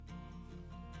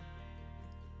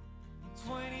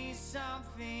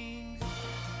20-somethings.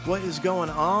 What is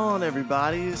going on,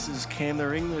 everybody? This is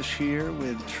Candler English here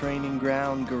with Training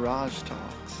Ground Garage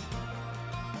Talks.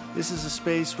 This is a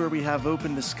space where we have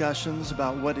open discussions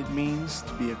about what it means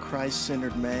to be a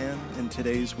Christ-centered man in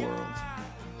today's world.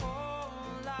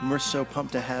 And we're so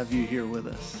pumped to have you here with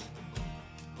us.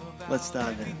 Let's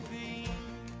dive in.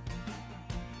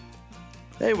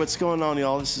 Hey, what's going on,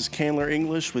 y'all? This is Candler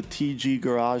English with TG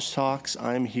Garage Talks.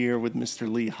 I'm here with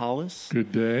Mr. Lee Hollis.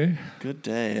 Good day. Good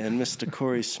day. And Mr.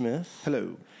 Corey Smith.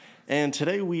 Hello. And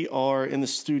today we are in the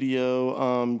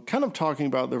studio kind of talking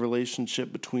about the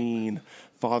relationship between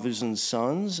fathers and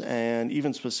sons, and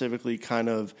even specifically kind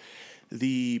of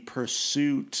the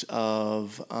pursuit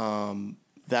of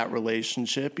that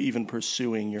relationship, even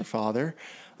pursuing your father,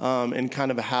 and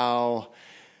kind of how...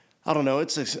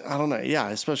 yeah,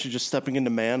 especially just stepping into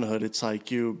manhood. It's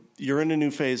like you're in a new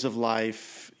phase of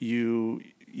life. You're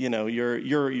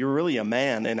really a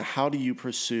man, and how do you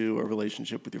pursue a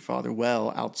relationship with your father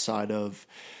well outside of,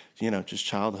 just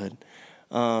childhood?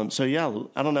 So yeah,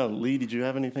 I don't know. Lee, did you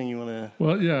have anything you want to?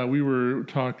 Well, yeah, we were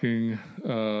talking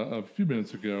a few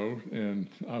minutes ago, and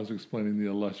I was explaining the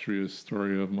illustrious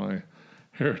story of my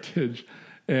heritage,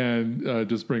 and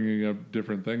just bringing up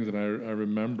different things. And I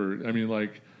remember, I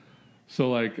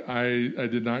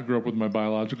did not grow up with my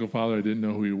biological father. I didn't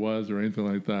know who he was or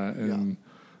anything like that. And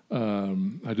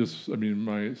some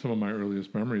of my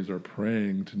earliest memories are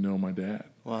praying to know my dad.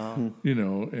 Wow.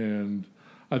 And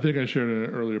I think I shared in an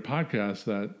earlier podcast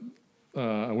that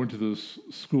I went to this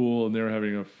school and they were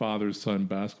having a father-son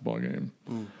basketball game.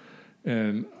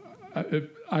 And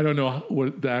I don't know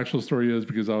what the actual story is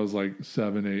because I was like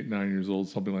 7, 8, 9 years old,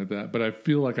 something like that. But I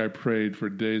feel like I prayed for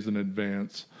days in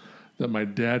advance that my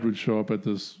dad would show up at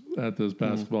this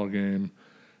basketball game,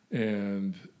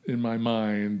 and in my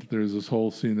mind, there's this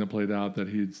whole scene that played out that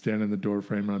he'd stand in the door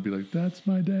frame, and I'd be like, "That's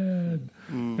my dad,"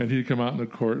 and he'd come out in the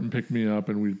court and pick me up,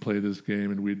 and we'd play this game,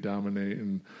 and we'd dominate,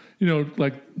 and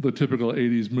like the typical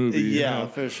 '80s movie. Yeah,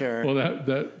 for sure. Well,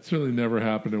 that certainly never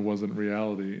happened. It wasn't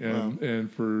reality,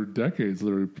 and for decades,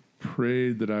 literally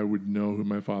prayed that I would know who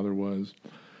my father was,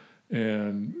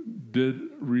 and did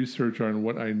research on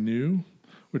what I knew,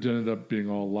 which ended up being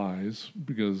all lies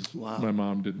because my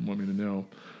mom didn't want me to know.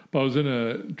 But I was in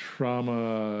a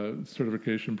trauma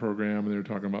certification program, and they were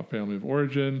talking about family of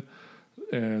origin,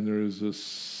 and there was this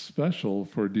special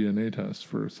for DNA tests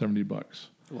for $70.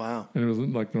 Wow. And it was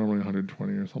like normally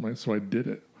 120 or something. So I did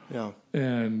it. Yeah.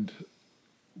 And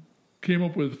came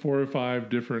up with 4 or 5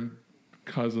 different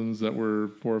cousins that were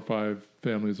 4 or 5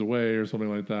 families away or something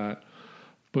like that.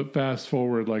 But fast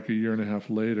forward like a year and a half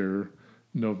later,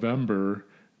 November,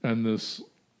 and this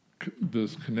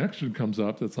connection comes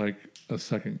up that's like a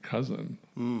second cousin.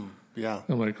 Yeah.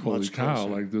 I'm like, holy Much cow, closer.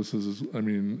 like this is,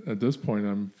 at this point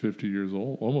I'm 50 years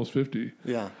old, almost 50.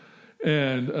 Yeah.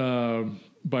 And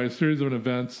by a series of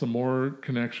events, some more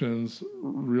connections,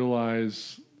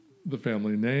 realize the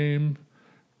family name,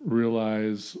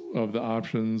 realize of the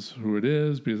options who it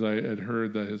is, because I had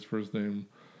heard that his first name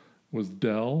was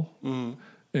Dell. And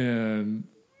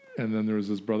then there was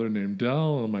this brother named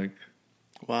Dell, and I'm like,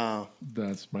 wow,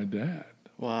 that's my dad.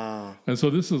 Wow. And so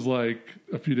this is like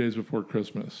a few days before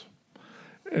Christmas,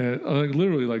 and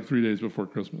literally like 3 days before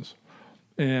Christmas.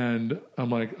 And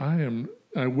I'm like, I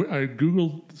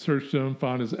Googled, searched him,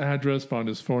 found his address, found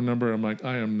his phone number. I'm like,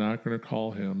 I am not going to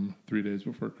call him 3 days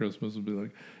before Christmas and be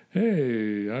like,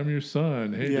 hey, I'm your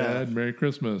son. Hey, Dad, Merry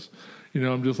Christmas.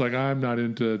 I'm just like, I'm not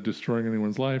into destroying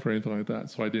anyone's life or anything like that.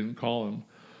 So I didn't call him.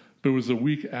 But it was a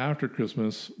week after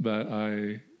Christmas that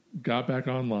I got back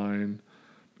online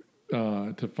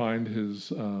to find his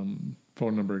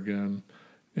phone number again,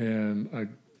 and I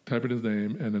type in his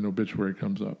name, and an obituary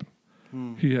comes up.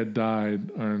 He had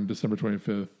died on December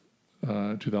 25th,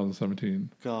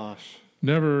 2017. Gosh.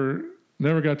 Never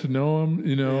got to know him,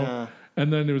 Yeah.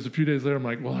 And then it was a few days later, I'm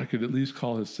like, well, I could at least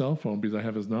call his cell phone because I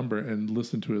have his number and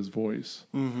listen to his voice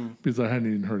because I hadn't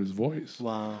even heard his voice.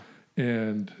 Wow.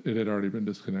 And it had already been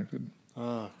disconnected.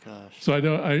 Oh gosh.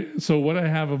 So what I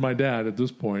have of my dad at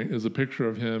this point is a picture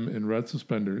of him in red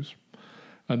suspenders,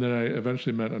 and then I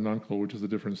eventually met an uncle, which is a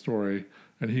different story,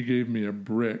 and he gave me a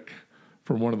brick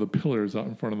from one of the pillars out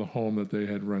in front of the home that they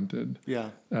had rented.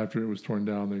 Yeah. After it was torn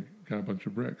down, they got a bunch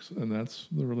of bricks, and that's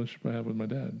the relationship I have with my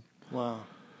dad. Wow.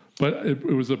 But it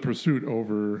was a pursuit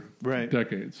over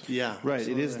decades. Yeah. Right.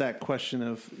 Absolutely. It is that question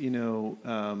of,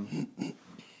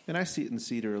 and I see it in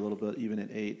Cedar a little bit, even at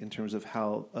 8, in terms of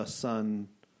how a son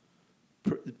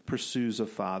pursues a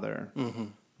father.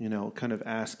 Kind of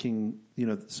asking,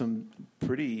 some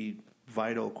pretty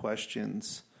vital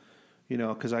questions.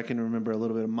 Because I can remember a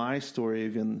little bit of my story,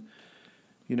 even,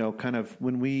 kind of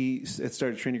when we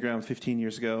started Training Ground 15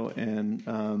 years ago, and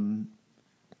kind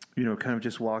of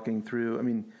just walking through. I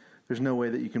mean, there's no way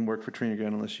that you can work for Training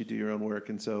Ground unless you do your own work,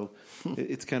 and so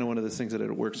it's kind of one of those things that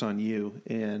it works on you.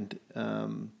 And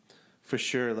for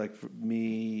sure, like for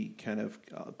me, kind of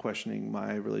questioning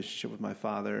my relationship with my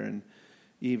father, and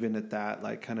even at that,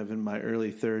 like kind of in my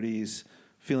early 30s,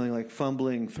 feeling like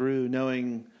fumbling through,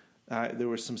 knowing there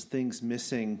were some things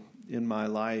missing in my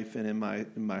life and in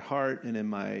my heart and in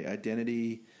my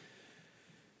identity,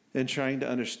 and trying to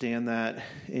understand that,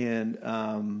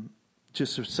 and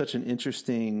just such an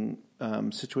interesting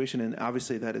situation. And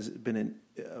obviously that has been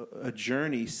a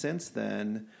journey since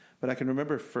then, but I can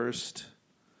remember first,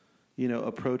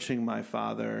 approaching my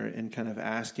father and kind of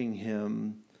asking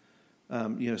him,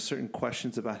 certain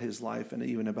questions about his life and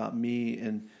even about me.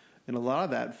 And a lot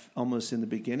of that almost in the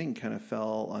beginning kind of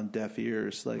fell on deaf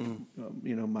ears, like,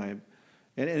 and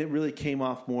it really came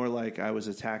off more like I was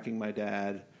attacking my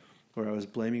dad, or I was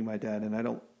blaming my dad. And I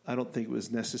don't think it was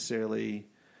necessarily,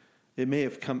 it may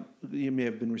have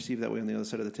been received that way on the other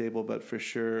side of the table, but for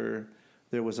sure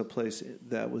there was a place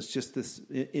that was just this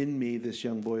in me, this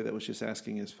young boy that was just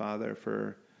asking his father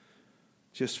for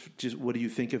just what do you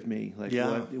think of me? Like,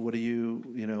 what do you,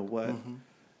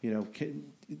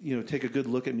 take a good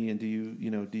look at me, and do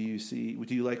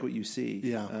you like what you see?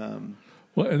 Yeah.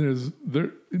 Well, and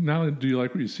not only do you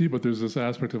like what you see, but there's this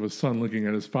aspect of a son looking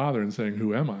at his father and saying,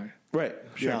 "Who am I?" Right.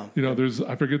 Sure. Yeah. There's,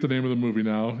 I forget the name of the movie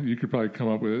now. You could probably come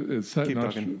up with it. It's set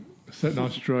in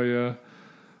Australia.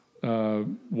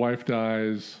 Wife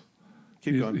dies.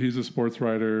 Keep going. He's a sports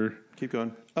writer. Keep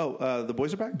going. Oh, The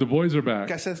Boys Are Back? The Boys Are Back.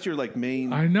 Gosh, that's your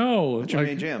main. I know. That's your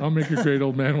main jam. I'll make a great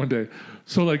old man one day.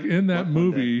 So in that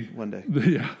movie. One day.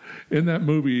 In that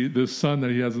movie, this son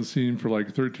that he hasn't seen for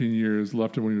 13 years,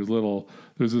 left him when he was little,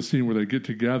 there's a scene where they get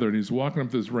together and he's walking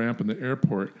up this ramp in the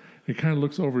airport. He kind of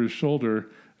looks over his shoulder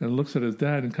and looks at his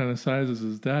dad and kind of sizes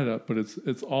his dad up. But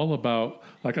it's all about,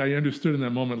 I understood in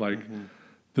that moment,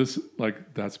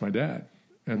 that's my dad.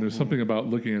 And there's something about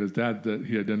looking at his dad that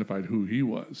he identified who he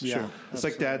was. Yeah. Sure. It's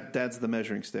like dad's the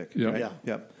measuring stick. Yep. Right? Yeah.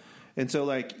 Yep. And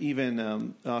so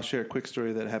even, I'll share a quick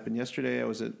story that happened yesterday. I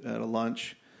was at a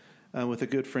lunch with a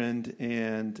good friend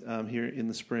and here in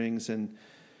the Springs, and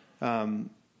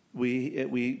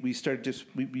we started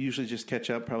we usually just catch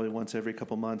up probably once every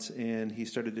couple months, and he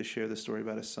started to share the story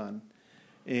about his son.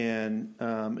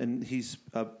 And he's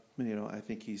I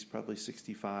think he's probably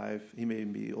 65. He may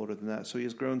even be older than that. So he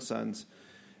has grown sons.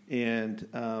 And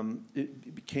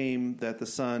it became that the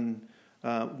son,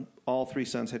 all three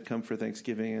sons had come for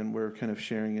Thanksgiving, and we're kind of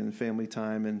sharing in family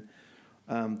time.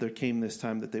 And there came this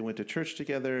time that they went to church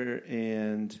together,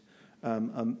 and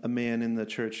a man in the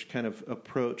church kind of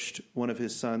approached one of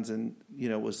his sons and,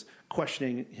 was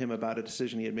questioning him about a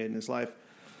decision he had made in his life.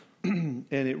 And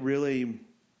it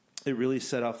really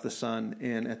set off the son.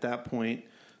 And at that point,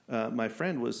 my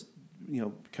friend was,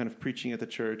 kind of preaching at the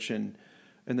church, and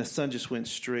the son just went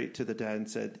straight to the dad and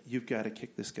said, "You've got to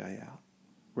kick this guy out."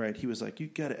 Right? He was like,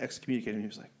 "You've got to excommunicate him." He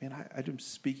was like, "Man, I'm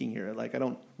speaking here. I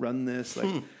don't run this.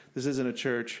 This isn't a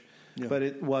church." Yeah. But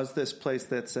it was this place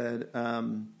that said,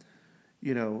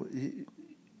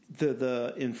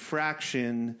 the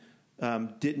infraction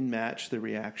didn't match the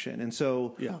reaction. And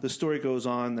so the story goes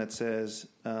on that says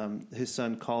his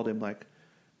son called him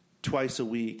twice a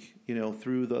week,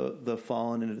 through the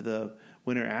fall and into the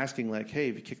winter, asking "Hey,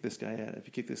 have you kicked this guy out? Have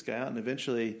you kicked this guy out?" And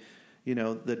eventually,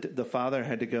 the father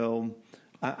had to go,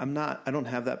 I don't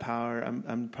have that power.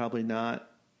 I'm probably not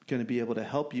going to be able to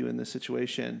help you in this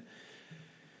situation.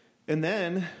 And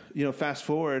then, fast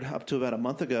forward up to about a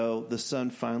month ago, the son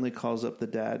finally calls up the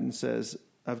dad and says,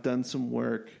 "I've done some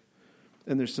work,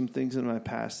 and there's some things in my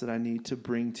past that I need to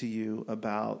bring to you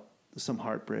about some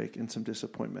heartbreak and some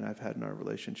disappointment I've had in our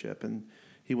relationship." And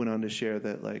he went on to share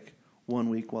that 1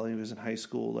 week while he was in high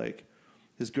school,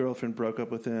 his girlfriend broke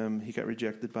up with him. He got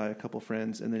rejected by a couple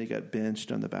friends, and then he got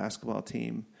benched on the basketball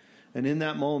team. And in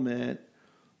that moment,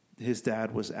 his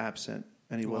dad was absent,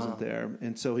 and he wasn't there.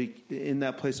 And so he, in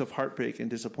that place of heartbreak and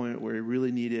disappointment where he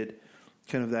really needed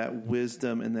kind of that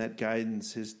wisdom and that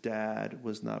guidance, his dad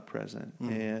was not present.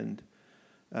 And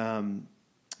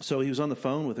so he was on the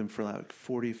phone with him for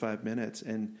 45 minutes,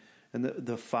 and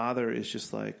the father is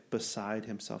just beside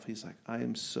himself. He's like, "I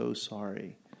am so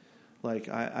sorry.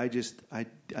 I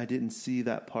didn't see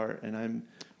that part, and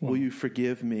will you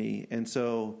forgive me?" And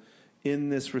so in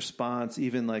this response,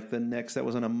 even that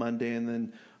was on a Monday, and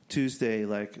then Tuesday,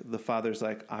 the father's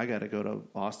like, "I got to go to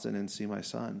Austin and see my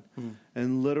son."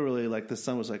 And literally the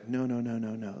son was like, no,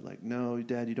 "No,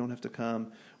 Dad, you don't have to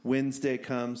come." Wednesday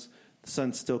comes. The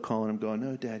son's still calling him, going,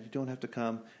 "No, Dad, you don't have to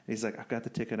come." And he's like, "I've got the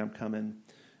ticket. I'm coming."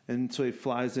 And so he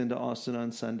flies into Austin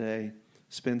on Sunday,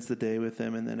 spends the day with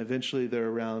him, and then eventually they're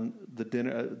around the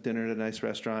dinner at a nice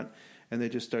restaurant, and they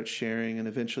just start sharing, and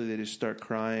eventually they just start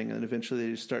crying, and eventually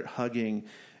they just start hugging,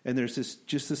 and there's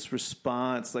this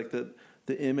response, like the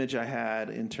image I had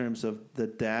in terms of the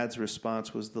dad's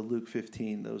response was the Luke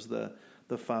 15. That was the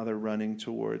father running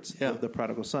towards the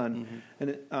prodigal son.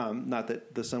 Mm-hmm. And not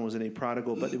that the son was any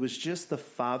prodigal, but it was just the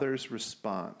father's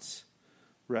response,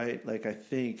 right? Like, I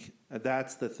think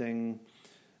that's the thing.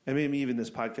 I mean, even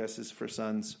this podcast is for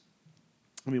sons.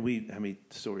 I mean, how many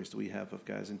stories do we have of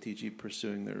guys in TG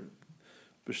pursuing their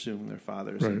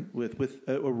fathers, right, with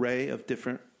an array of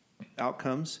different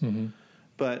outcomes? Mm-hmm.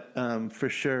 But for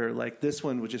sure, like this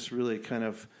one was just really kind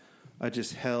of, I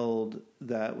just held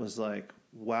that was like,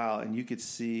 wow. And you could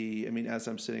see, I mean, as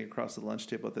I'm sitting across the lunch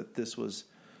table, that this was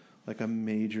like a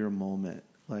major moment.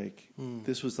 Like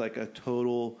this was like a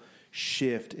total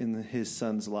shift in his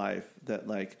son's life, that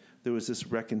like there was this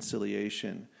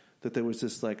reconciliation, that there was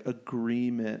this like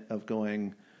agreement of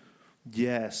going,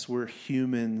 yes, we're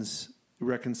humans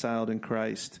reconciled in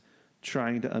Christ,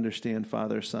 trying to understand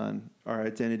Father, Son. Our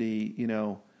identity,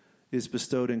 is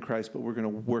bestowed in Christ, but we're going to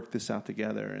work this out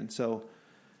together. And so,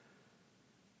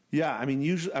 yeah, I mean,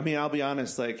 I'll be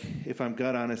honest, like if I'm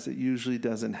gut honest, it usually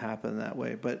doesn't happen that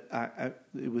way. But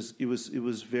it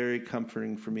was very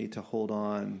comforting for me to hold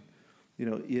on,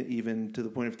 even to the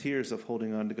point of tears, of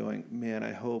holding on to going, man,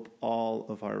 I hope all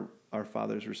of our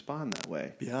fathers respond that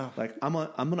way. Yeah. Like I'm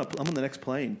on the next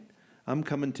plane. I'm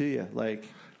coming to you. Like,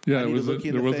 yeah,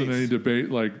 there wasn't any debate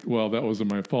like, well, that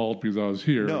wasn't my fault because I was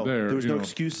here or there. There was no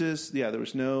excuses. Yeah, there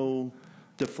was no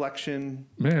deflection.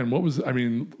 Man,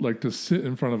 like to sit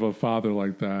in front of a father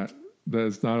like that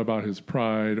is not about his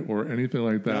pride or anything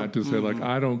like that, to say like,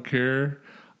 I don't care,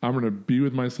 I'm going to be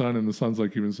with my son. And the son's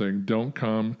like even saying, don't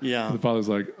come. Yeah. And the father's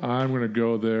like, I'm going to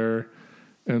go there.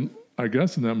 And I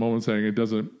guess in that moment saying, it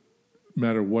doesn't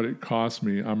matter what it costs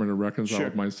me, I'm going to reconcile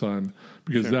with my son,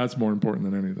 because that's more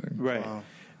important than anything. Right. Wow.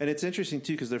 And it's interesting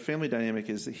too, because their family dynamic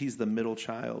is that he's the middle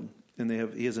child, and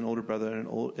he has an older brother and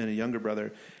a younger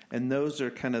brother, and those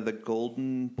are kind of the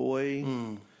golden boy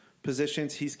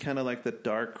positions. He's kind of like the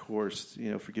dark horse,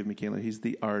 forgive me, Caitlin. He's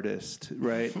the artist,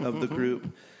 right, of the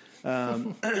group.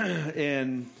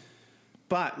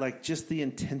 But like just the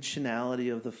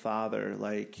intentionality of the father,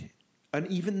 like, and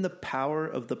even the power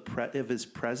of of his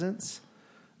presence.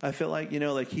 I feel like,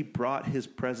 like he brought his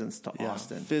presence to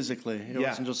Austin. Physically. It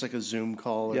wasn't just like a Zoom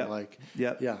call. And And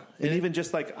even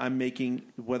just like, I'm making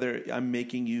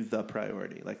you the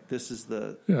priority. Like this is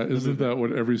the... Yeah, isn't that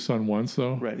what every son wants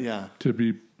though? Right. Yeah. To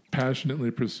be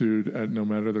passionately pursued at no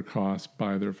matter the cost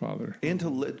by their father. And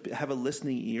to have a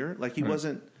listening ear. Like he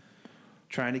wasn't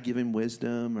trying to give him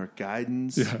wisdom or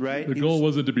guidance, right? The goal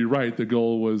wasn't to be right. The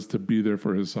goal was to be there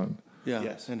for his son. Yeah,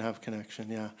 yes. And have connection,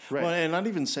 yeah. Right. Well, and I'd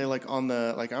even say, like, I'm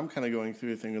kind of going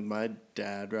through a thing with my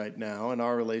dad right now, and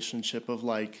our relationship of,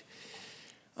 like,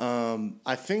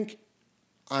 I think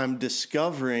I'm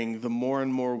discovering the more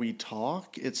and more we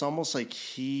talk, it's almost like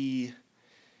he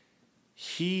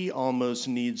almost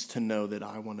needs to know that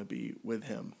I want to be with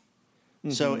him.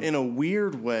 Mm-hmm. So in a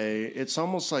weird way, it's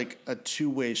almost like a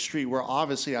two-way street, where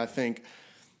obviously I think,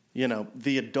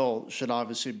 the adult should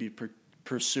obviously be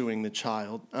pursuing the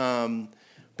child.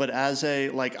 But as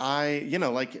as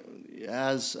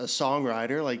a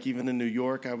songwriter, like even in New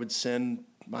York, I would send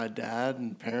my dad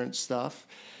and parents stuff,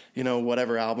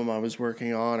 whatever album I was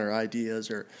working on, or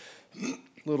ideas, or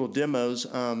little demos.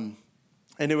 And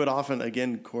it would often,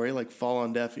 again, Corey, like fall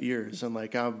on deaf ears. And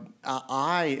like I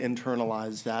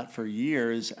internalized that for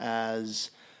years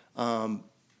as,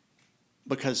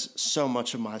 because so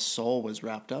much of my soul was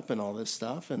wrapped up in all this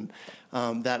stuff, and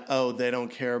they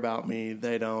don't care about me,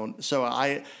 they don't. So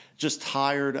I just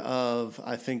tired of,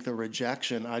 I think, the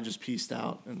rejection. I just pieced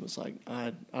out and was like,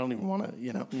 I don't even want to,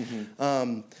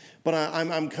 Mm-hmm. But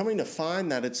I'm coming to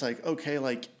find that it's like, okay,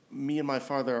 like me and my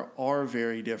father are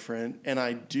very different, and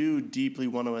I do deeply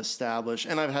want to establish.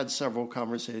 And I've had several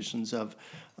conversations of,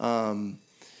 of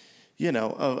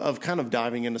kind of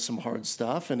diving into some hard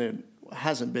stuff, and it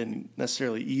hasn't been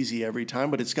necessarily easy every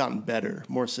time, but it's gotten better,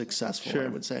 more successful, I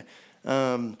would say.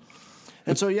 And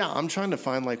so, I'm trying to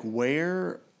find like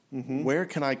where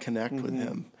can I connect with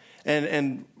him?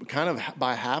 And kind of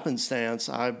by happenstance,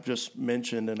 I've just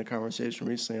mentioned in a conversation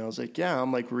recently, I was like,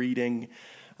 I'm like reading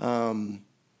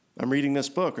I'm reading this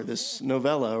book or this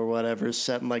novella or whatever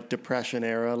set in like Depression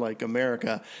era, like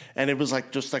America. And it was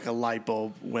like, just like a light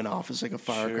bulb went off. It's like a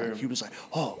firecracker. He was like,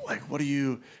 oh, like, have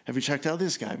you checked out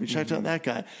this guy? Have you checked out that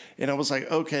guy? And I was like,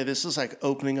 okay, this is like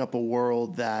opening up a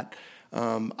world that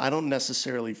I don't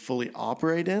necessarily fully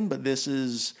operate in, but this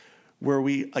is where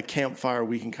a campfire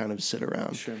we can kind of sit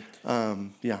around. Sure.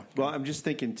 Yeah. Well, I'm just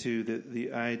thinking too that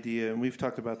the idea, and we've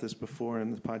talked about this before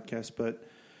in the podcast, but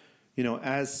you know,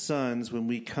 as sons, when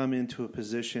we come into a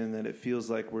position that it feels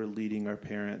like we're leading our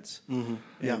parents,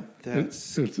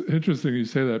 it's interesting you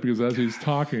say that, because as he's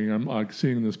talking, I'm like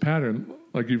seeing this pattern.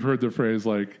 Like, you've heard the phrase,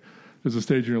 like, there's a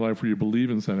stage in your life where you believe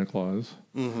in Santa Claus,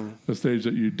 a stage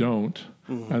that you don't,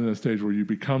 and then a stage where you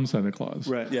become Santa Claus.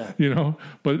 Right. Yeah. You know,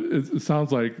 but it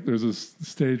sounds like there's a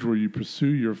stage where you pursue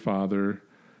your father,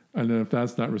 and then if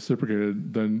that's not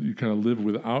reciprocated, then you kind of live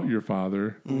without your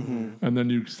father, and then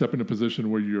you step in a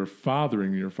position where you're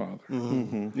fathering your father.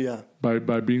 Yeah.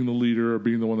 By being the leader or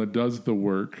being the one that does the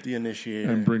work, The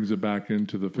initiator. and brings it back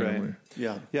into the family. Right.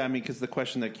 Yeah. Yeah, I mean, because the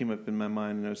question that came up in my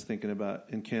mind, and I was thinking about,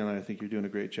 and Caroline, I think you're doing a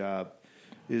great job,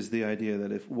 is the idea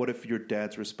that what if your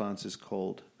dad's response is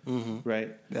cold,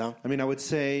 right? Yeah. I mean, I would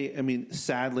say,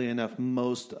 sadly enough,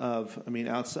 that's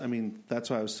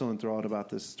why I was so enthralled about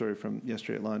this story from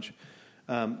yesterday at lunch.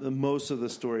 Most of the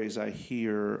stories I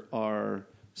hear are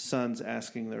sons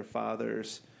asking their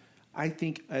fathers, I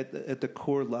think at the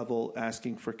core level,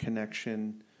 asking for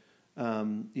connection,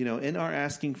 and are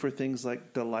asking for things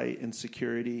like delight and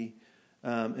security,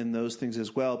 and those things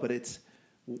as well. But it's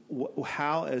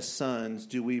how, as sons,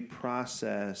 do we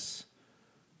process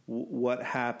what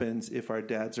happens if our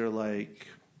dads are like,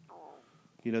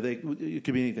 it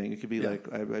could be anything. It could be like,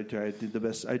 I did the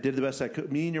best I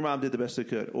could. Me and your mom did the best I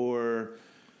could, or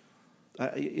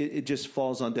it just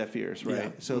falls on deaf ears, right?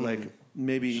 Yeah. So like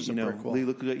maybe you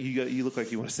look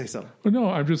like you want to say something. Well, no,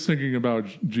 I'm just thinking about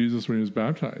Jesus when he was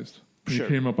baptized. Sure.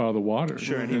 He came up out of the water.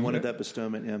 Sure, and he wanted that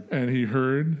bestowment. Yeah, and he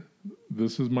heard,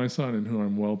 "This is my son, in whom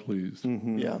I'm well pleased."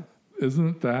 Yeah.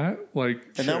 Isn't that like?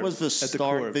 And that was the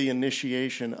start, the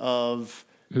initiation of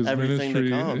his everything ministry,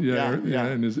 to come.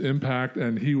 And his impact,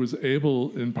 and he was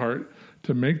able, in part,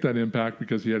 to make that impact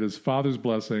because he had his father's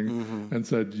blessing and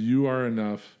said, "You are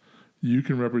enough. You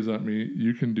can represent me.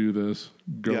 You can do this.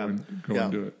 Go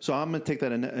and do it." So I'm going to take that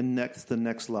the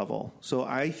next level. So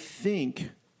I think,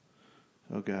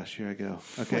 oh gosh, here I go.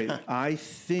 Okay, I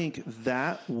think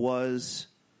that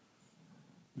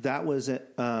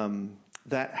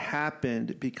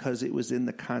happened because it was in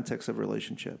the context of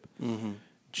relationship.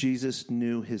 Jesus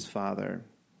knew his father,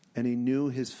 and he knew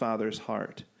his father's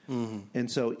heart.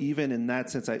 And so even in that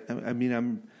sense,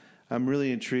 I'm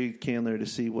really intrigued, Candler, to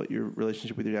see what your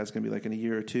relationship with your dad's going to be like in a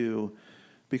year or two,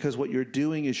 because what you're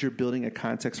doing is you're building a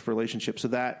context for relationship, so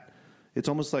that it's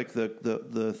almost like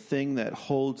the thing that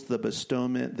holds the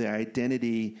bestowment, the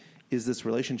identity, is this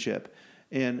relationship.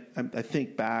 And I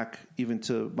think back even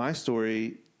to my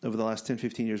story over the last 10,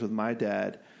 15 years with my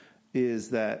dad, is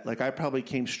that like I probably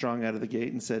came strong out of the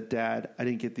gate and said, "Dad, I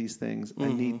didn't get these things. I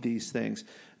need these things."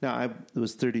 Now, I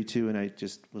was 32 and I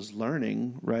just was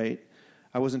learning, right?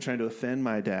 I wasn't trying to offend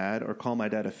my dad or call my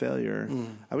dad a failure.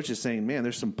 I was just saying, man,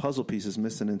 there's some puzzle pieces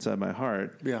missing inside my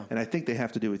heart. Yeah. And I think they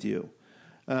have to do with you.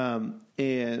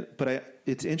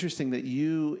 It's interesting that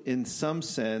you, in some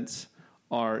sense,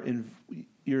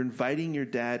 you're inviting your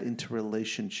dad into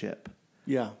relationship.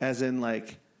 Yeah. As in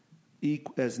like,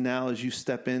 as you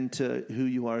step into who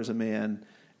you are as a man,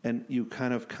 and you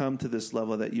kind of come to this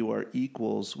level that you are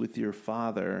equals with your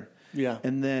father. Yeah.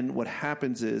 And then what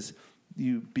happens is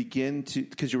you begin to,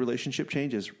 because your relationship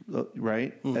changes,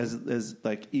 right? As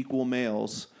like equal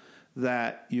males,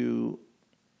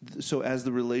 so as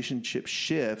the relationship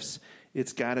shifts,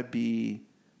 it's got to be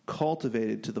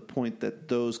cultivated to the point that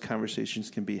those conversations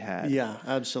can be had. Yeah,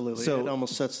 absolutely. So it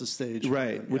almost sets the stage.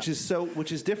 Right. Which is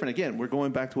different. Again, we're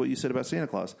going back to what you said about Santa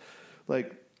Claus.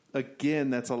 Like,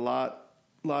 again, that's a lot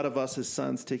of us as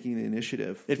sons taking the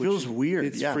initiative. It feels weird.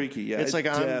 It's freaky. Yeah, it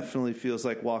definitely feels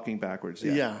like walking backwards.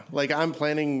 Yeah. Yeah. Like I'm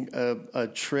planning a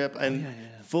trip and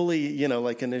fully,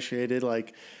 like initiated,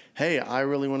 like, hey, I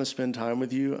really want to spend time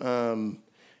with you.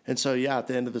 And so, at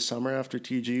the end of the summer after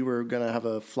TG, we're going to have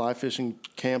a fly fishing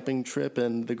camping trip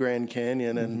in the Grand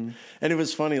Canyon. And it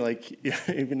was funny, like,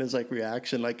 even his like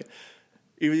reaction, like,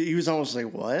 he was almost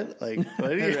like, what? Like,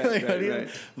 what are you, right.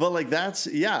 But like,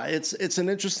 it's an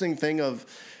interesting thing of,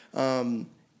 I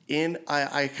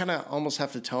kind of almost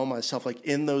have to tell myself, like,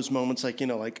 in those moments, like,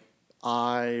 like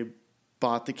I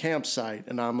bought the campsite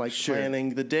and I'm like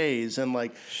planning the days and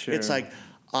like, it's like,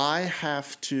 I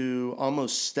have to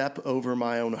almost step over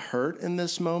my own hurt in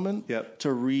this moment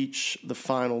to reach the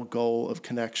final goal of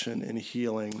connection and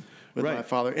healing with my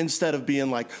father, instead of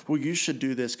being like, well, you should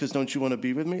do this because don't you want to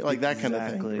be with me? Like that kind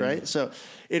of thing, right? So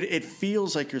it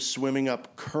feels like you're swimming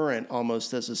up current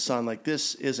almost as a son, like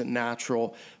this isn't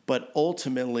natural, but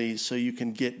ultimately so you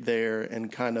can get there and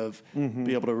kind of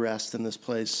be able to rest in this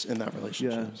place in that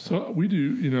relationship. Yeah. So we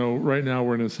do, right now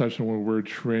we're in a session where we're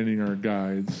training our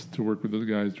guides to work with the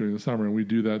guys during the summer, and we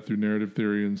do that through narrative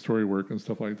theory and story work and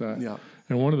stuff like that. Yeah.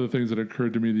 And one of the things that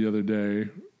occurred to me the other day,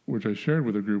 which I shared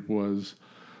with the group, was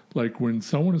like when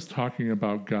someone is talking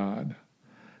about God,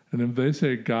 and if they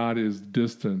say God is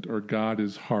distant or God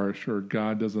is harsh or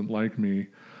God doesn't like me,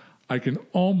 I can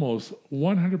almost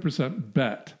 100%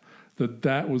 bet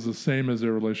that was the same as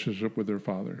their relationship with their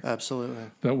father. Absolutely.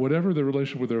 That whatever their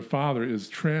relationship with their father is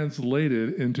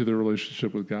translated into their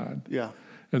relationship with God. Yeah.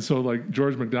 And so like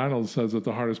George MacDonald says that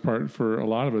the hardest part for a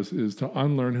lot of us is to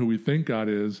unlearn who we think God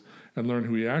is and learn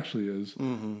who he actually is.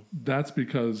 Mm-hmm. That's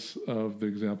because of the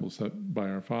example set by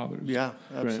our fathers. Yeah,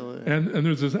 absolutely. Right? And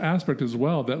there's this aspect as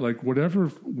well that like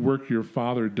whatever work your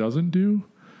father doesn't do,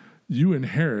 you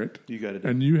inherit. You got to do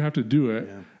and you have to do it.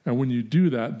 Yeah. And when you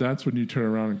do that, that's when you turn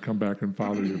around and come back and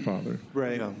follow your father.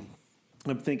 Right. Yeah.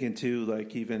 I'm thinking too,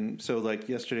 like even so, like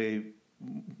yesterday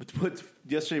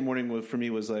morning for me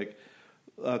was like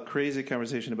a crazy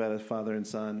conversation about a father and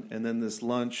son, and then this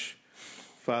lunch,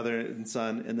 father and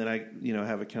son, and then I,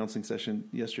 have a counseling session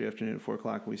yesterday afternoon at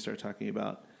 4:00, and we start talking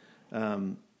about,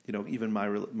 even my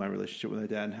relationship with my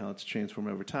dad and how it's transformed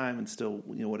over time, and still,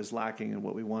 what is lacking and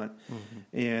what we want,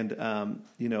 and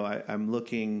I'm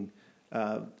looking.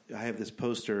 I have this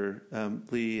poster.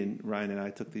 Lee and Ryan and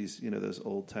I took these, those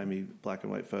old timey black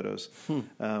and white photos.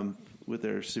 With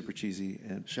their super cheesy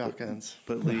and shotguns,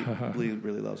 but Lee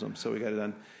really loves them, so we got it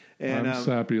done. And I'm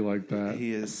sappy like that.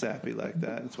 He is sappy like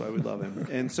that. That's why we love him.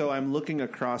 And so I'm looking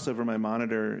across over my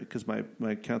monitor because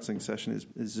my counseling session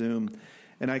is Zoom,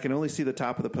 and I can only see the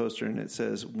top of the poster, and it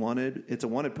says "wanted." It's a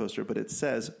wanted poster, but it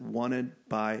says "wanted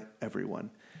by everyone."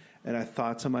 And I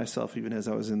thought to myself, even as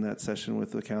I was in that session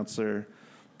with the counselor,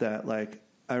 that like.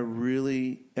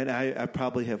 I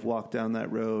probably have walked down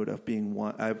that road of being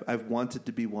I've wanted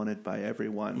to be wanted by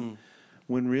everyone,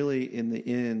 when really in the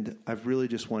end I've really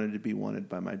just wanted to be wanted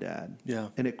by my dad. Yeah,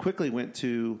 and it quickly went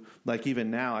to like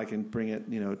even now I can bring it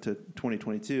to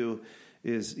 2022.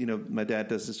 Is my dad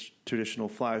does this traditional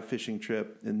fly fishing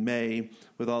trip in May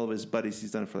with all of his buddies.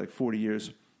 He's done it for like 40 years,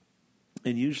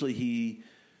 and usually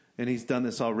he's done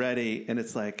this already, and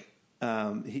it's like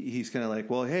he's kind of like,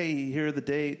 well, hey, here are the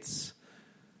dates.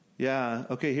 Yeah,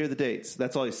 okay, here are the dates.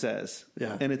 That's all he says.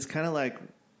 Yeah. And it's kind of like,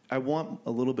 I want a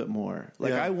little bit more.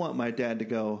 Like, I want my dad to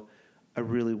go, I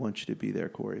really want you to be there,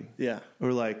 Corey. Yeah.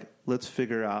 Or like, let's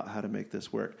figure out how to make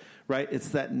this work. Right? It's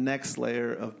that next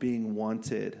layer of being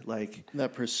wanted. Like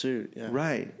that pursuit. Yeah.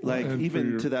 Right. Like, and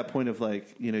even to that point of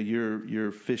like,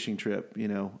 your fishing trip,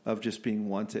 of just being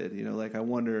wanted. Like, I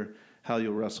wonder how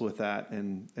you'll wrestle with that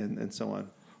and so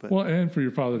on. But, well, and for your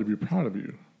father to be proud of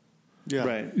you. Yeah.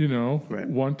 Right. Right.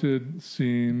 Wanted,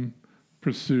 seen,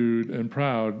 pursued, and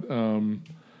proud.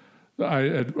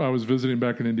 I was visiting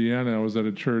back in Indiana. I was at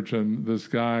a church, and this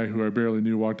guy who I barely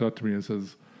knew walked up to me and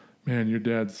says, man, your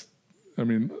dad's...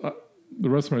 the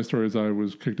rest of my story is I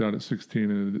was kicked out at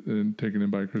 16 and taken in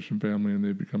by a Christian family, and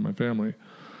they become my family.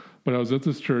 But I was at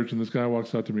this church, and this guy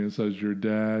walks up to me and says, your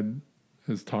dad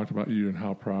has talked about you and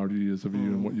how proud he is of you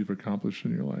and what you've accomplished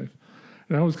in your life.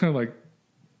 And I was kind of like,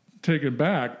 taken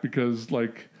back because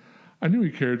like I knew he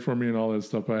cared for me and all that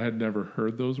stuff, but I had never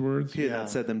heard those words. He had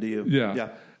not said them to you. Yeah.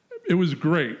 It was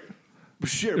great.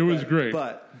 Sure. It was great.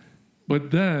 But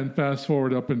then fast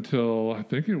forward up until I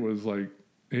think it was like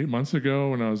 8 months ago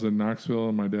when I was in Knoxville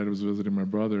and my dad was visiting my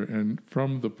brother, and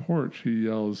from the porch he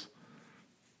yells,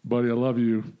 buddy, I love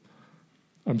you.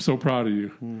 I'm so proud of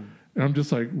you. And I'm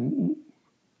just like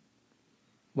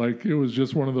it was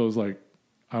just one of those, like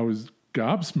I was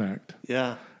gobsmacked.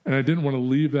 Yeah. And I didn't want to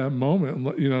leave that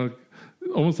moment,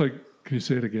 almost like, can you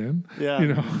say it again? Yeah.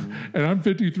 And I'm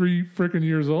 53 freaking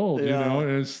years old, and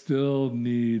I still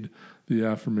need the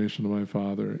affirmation of my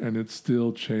father, and it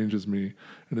still changes me,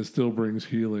 and it still brings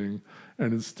healing,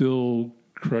 and it still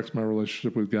corrects my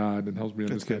relationship with God and helps me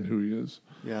understand who he is.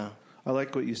 Yeah. I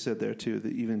like what you said there too,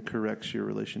 that even corrects your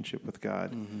relationship with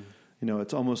God.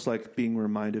 It's almost like being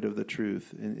reminded of the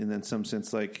truth, and in some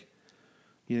sense, like,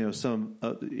 some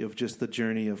of just the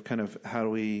journey of kind of how do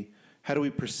we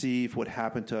perceive what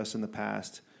happened to us in the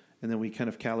past, and then we kind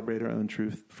of calibrate our own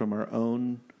truth from our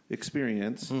own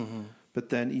experience. But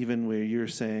then even where you're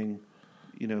saying,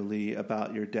 Lee,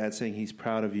 about your dad saying he's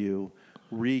proud of you,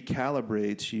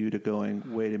 recalibrates you to going,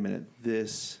 wait a minute,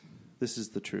 this is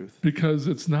the truth. Because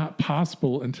it's not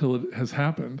possible until it has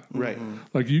happened. Right.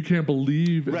 Like you can't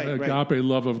believe in the agape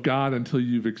love of God until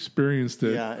you've experienced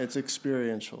it. Yeah, it's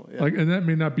experiential. Yeah. Like, and that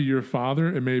may not be your father.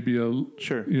 It may be a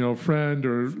friend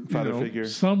or father figure.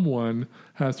 Someone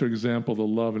has to example the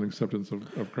love and acceptance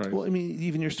of Christ. Well, I mean,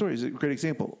 even your story is a great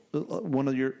example.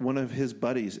 One of his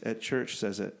buddies at church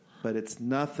says it, but it's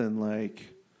nothing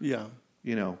like your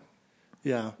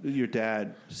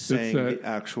dad saying the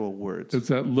actual words. It's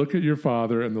that look at your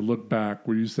father and the look back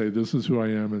where you say, "This is who I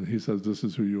am," and he says, "This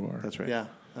is who you are." That's right. Yeah,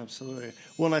 absolutely.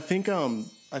 Well, and I think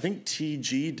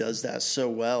TG does that so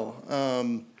well.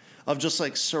 Of just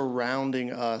like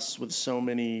surrounding us with so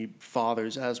many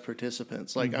fathers as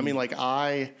participants. Like, I mean, like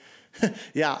I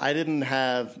didn't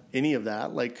have any of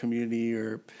that, like community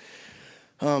or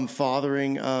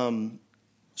fathering.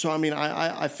 So, I mean,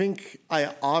 I think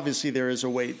obviously there is a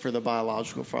weight for the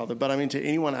biological father, but I mean, to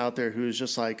anyone out there who is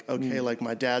just like, okay, like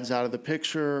my dad's out of the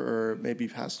picture or maybe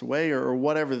passed away or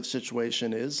whatever the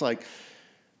situation is, like,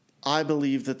 I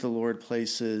believe that the Lord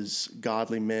places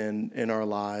godly men in our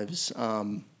lives,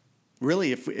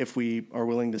 really if we are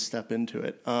willing to step into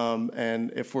it.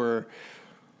 And if we're,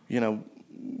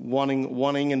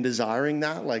 wanting and desiring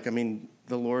that, like, I mean,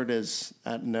 the Lord is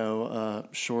at no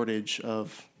shortage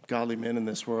of godly men in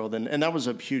this world. And that was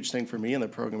a huge thing for me in the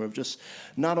program of just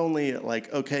not only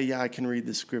like, okay, yeah, I can read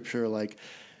the scripture, like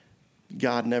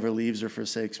God never leaves or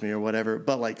forsakes me or whatever,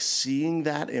 but like seeing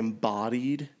that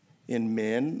embodied in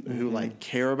men who like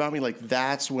care about me, like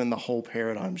that's when the whole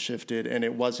paradigm shifted. And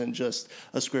it wasn't just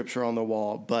a scripture on the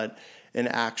wall, but an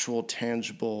actual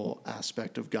tangible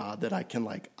aspect of God that I can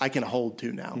hold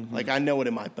to now. Like I know it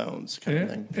in my bones kind of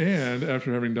thing. And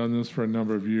after having done this for a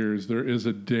number of years, there is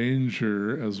a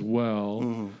danger as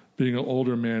well being an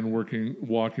older man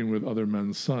walking with other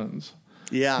men's sons.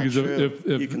 Yeah, because true.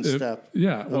 If you can step.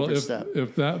 Yeah, well, overstep.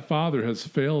 if that father has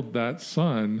failed that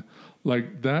son,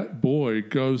 like that boy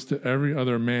goes to every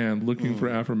other man looking for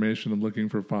affirmation and looking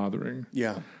for fathering.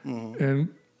 Yeah. And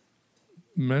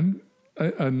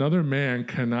another man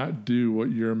cannot do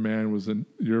what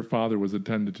your father was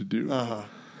intended to do.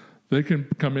 They can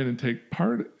come in and take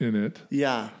part in it.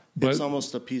 Yeah, but it's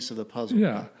almost a piece of the puzzle.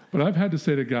 Yeah, but I've had to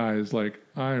say to guys like,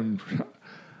 I'm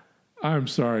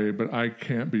sorry, but I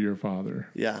can't be your father.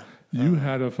 Yeah, you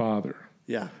had a father.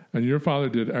 Yeah, and your father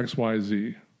did X, Y,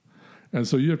 Z, and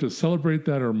so you have to celebrate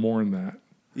that or mourn that.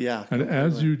 Yeah, and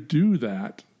as you do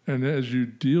that, and as you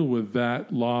deal with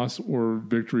that loss or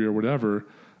victory or whatever,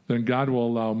 then God will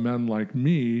allow men like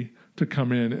me to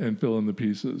come in and fill in the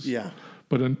pieces. Yeah.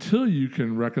 But until you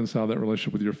can reconcile that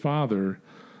relationship with your father,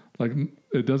 like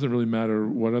it doesn't really matter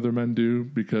what other men do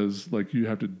because like you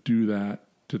have to do that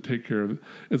to take care of it.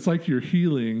 It's like your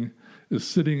healing is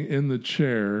sitting in the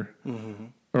chair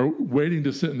or waiting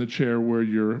to sit in the chair where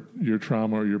your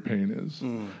trauma or your pain is.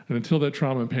 And until that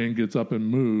trauma and pain gets up and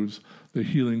moves, the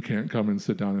healing can't come and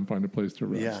sit down and find a place to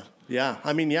rest. Yeah. Yeah.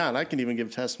 I mean, and I can even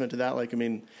give testament to that. Like, I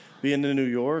mean, being in New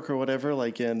York or whatever,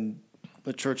 like in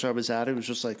the church I was at, it was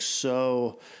just like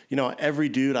so, every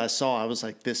dude I saw, I was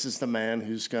like, this is the man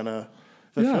who's going to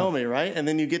fulfill me, right? And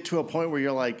then you get to a point where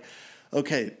you're like,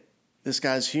 okay, this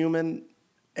guy's human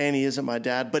and he isn't my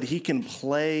dad, but he can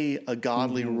play a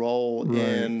godly role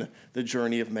in the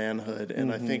journey of manhood.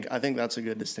 And I think that's a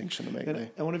good distinction to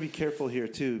make. I want to be careful here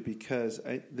too, because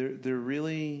they're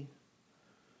really...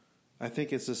 I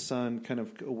think as the son kind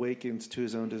of awakens to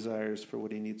his own desires for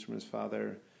what he needs from his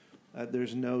father,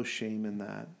 there's no shame in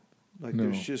that. Like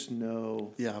there's just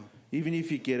no... Yeah. Even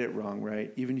if you get it wrong,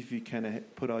 right? Even if you kind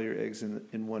of put all your eggs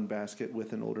in one basket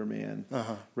with an older man,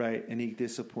 right? And he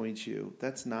disappoints you,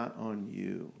 that's not on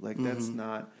you. Like that's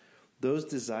not... Those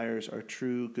desires are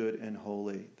true, good, and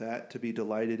holy. That to be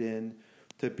delighted in,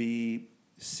 to be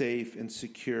safe and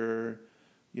secure...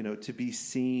 to be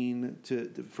seen,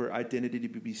 for identity to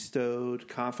be bestowed,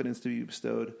 confidence to be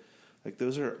bestowed. Like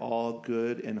those are all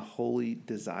good and holy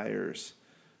desires.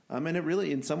 And it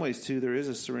really, in some ways too, there is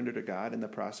a surrender to God in the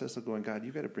process of going, God,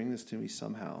 you've got to bring this to me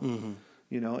somehow. And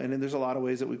then there's a lot of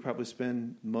ways that we probably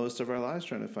spend most of our lives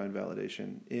trying to find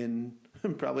validation in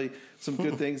probably some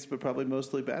good things, but probably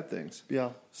mostly bad things. Yeah.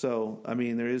 So, I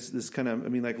mean, there is this kind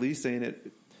of, like Lee's saying at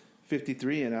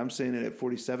 53 and I'm saying it at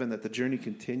 47, that the journey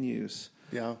continues.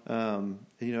 Yeah.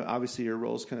 Obviously your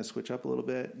roles kind of switch up a little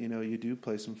bit. You do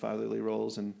play some fatherly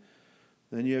roles, and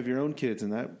then you have your own kids,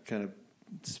 and that kind of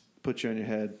puts you on your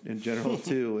head in general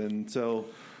too. And so,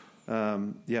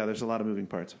 there's a lot of moving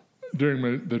parts.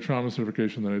 During the trauma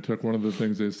certification that I took, one of the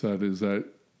things they said is that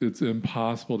it's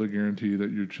impossible to guarantee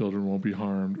that your children won't be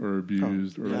harmed or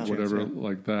abused or whatever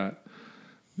like that.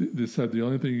 they said the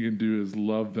only thing you can do is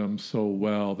love them so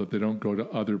well that they don't go to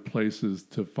other places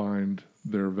to find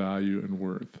their value and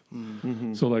worth.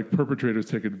 Mm-hmm. So like perpetrators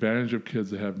take advantage of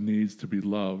kids that have needs to be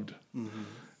loved,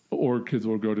 or kids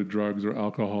will go to drugs or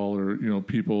alcohol or,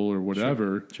 people or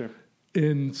whatever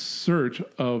in search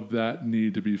of that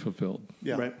need to be fulfilled.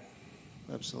 Yeah. Right.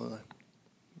 Absolutely.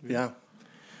 Yeah.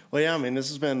 Well, yeah, I mean, this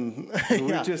has been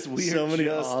so many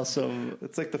awesome.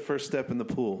 It's like the first step in the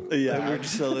pool. Yeah,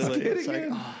 absolutely. It's like,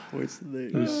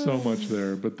 there's so much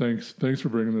there, but thanks for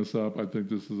bringing this up. I think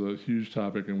this is a huge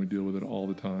topic, and we deal with it all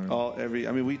the time.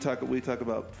 We talk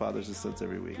about fathers and sons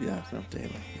every week. Yeah,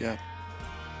 daily. Yeah.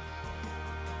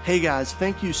 Hey guys,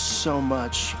 thank you so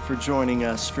much for joining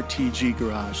us for TG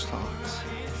Garage Talks.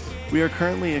 We are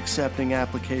currently accepting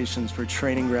applications for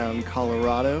Training Ground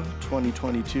Colorado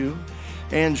 2022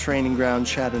 and Training Ground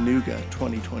Chattanooga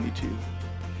 2022.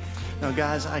 Now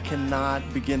guys, I cannot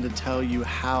begin to tell you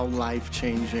how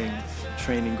life-changing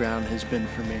Training Ground has been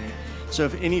for me. So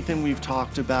if anything we've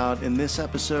talked about in this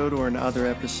episode or in other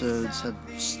episodes have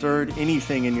stirred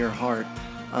anything in your heart,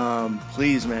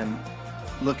 please, man,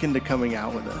 look into coming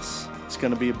out with us. It's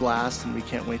going to be a blast, and we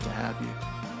can't wait to have you.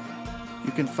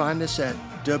 You can find us at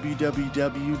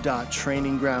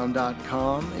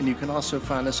www.trainingground.com, and you can also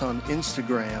find us on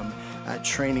Instagram at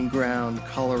Training Ground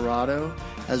Colorado,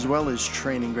 as well as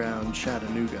Training Ground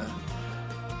Chattanooga.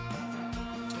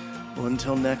 Well,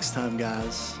 until next time,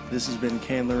 guys, this has been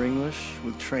Candler English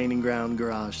with Training Ground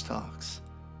Garage Talks.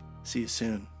 See you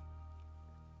soon.